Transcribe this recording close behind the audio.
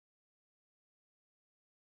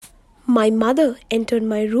My mother entered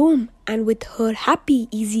my room, and with her happy,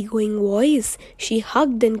 easygoing voice, she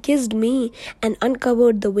hugged and kissed me and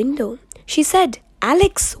uncovered the window. She said,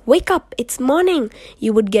 "Alex, wake up, it's morning.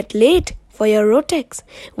 You would get late for your Rotex."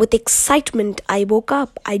 With excitement, I woke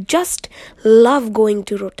up. I just love going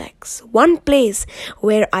to Rotex, one place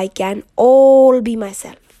where I can all be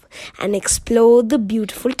myself and explore the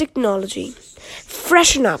beautiful technology.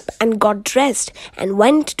 Freshen up and got dressed and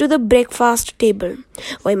went to the breakfast table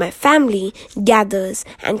where my family gathers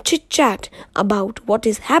and chit-chat about what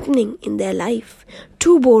is happening in their life.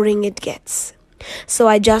 Too boring it gets. So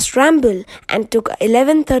I just ramble and took a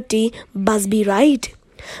 11:30 Busby ride.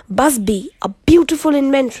 Busby, a beautiful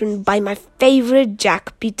invention by my favorite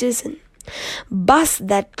Jack Peterson. Bus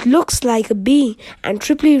that looks like a bee and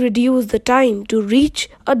triply reduce the time to reach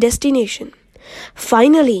a destination.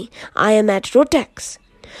 Finally, I am at Rotex.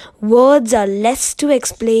 Words are less to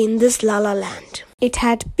explain this La La Land. It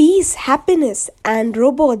had peace, happiness, and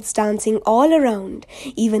robots dancing all around.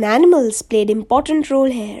 Even animals played important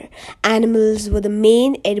role here. Animals were the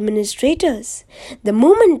main administrators. The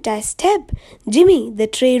moment I stepped, Jimmy, the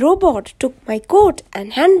tray robot, took my coat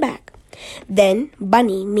and handbag. Then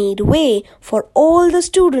Bunny made way for all the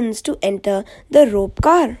students to enter the rope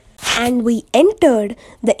car. And we entered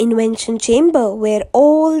the invention chamber where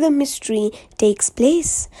all the mystery takes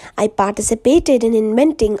place. I participated in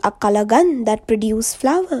inventing a color gun that produced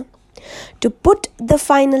flower. To put the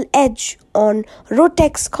final edge on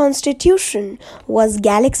Rotex Constitution was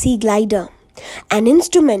Galaxy Glider, an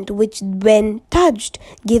instrument which, when touched,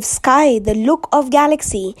 gives sky the look of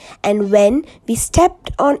galaxy, and when we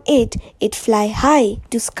stepped on it, it fly high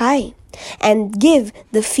to sky and give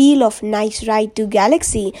the feel of nice ride to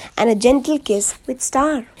galaxy and a gentle kiss with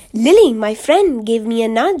star. Lily, my friend, gave me a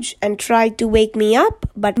nudge and tried to wake me up,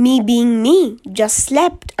 but me being me, just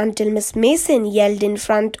slept until Miss Mason yelled in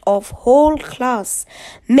front of whole class,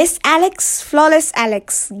 "Miss Alex, flawless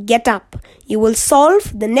Alex, get up. You will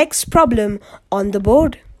solve the next problem on the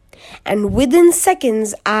board." And within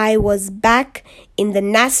seconds, I was back in the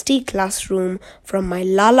nasty classroom from my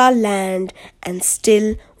La La Land and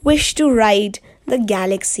still wish to ride the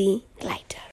Galaxy Glider.